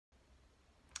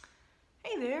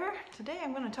there, today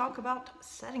I'm going to talk about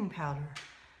setting powder.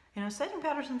 You know, setting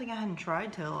powder is something I hadn't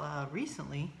tried till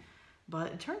recently, but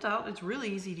it turns out it's really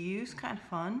easy to use, kind of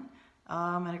fun,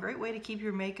 and a great way to keep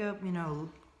your makeup, you know,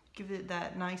 give it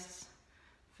that nice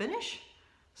finish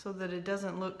so that it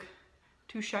doesn't look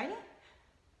too shiny,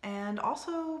 and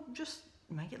also just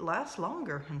make it last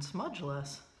longer and smudge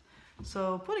less.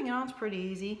 So putting it on is pretty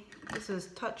easy. This is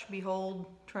Touch Behold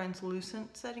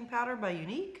Translucent Setting Powder by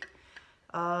Younique.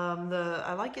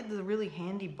 I like it, the really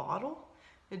handy bottle.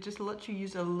 It just lets you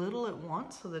use a little at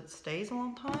once so that it stays a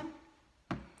long time.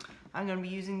 I'm going to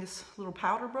be using this little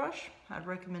powder brush. I'd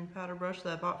recommend powder brush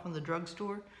that I bought from the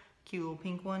drugstore. Cute little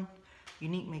pink one.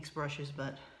 Younique makes brushes,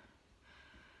 but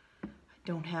I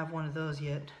don't have one of those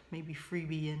yet. Maybe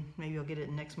freebie, and maybe I'll get it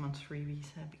in next month's freebies.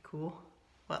 That'd be cool.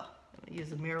 Well, let me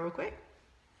use the mirror real quick.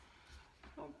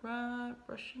 Alright,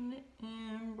 brushing it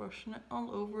in, brushing it all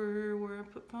over where I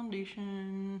put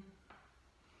foundation.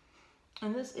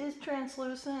 And this is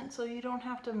translucent, so you don't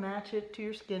have to match it to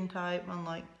your skin type,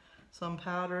 unlike some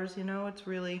powders, you know, it's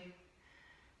really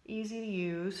easy to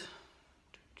use.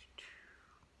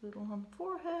 Little on the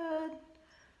forehead,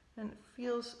 and it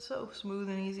feels so smooth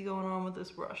and easy going on with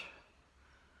this brush.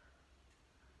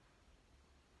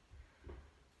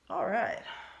 Alright.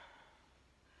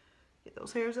 Get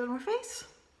those hairs out of my face.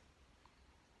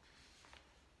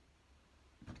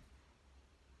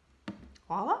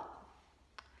 Voila.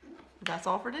 That's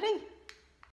all for today.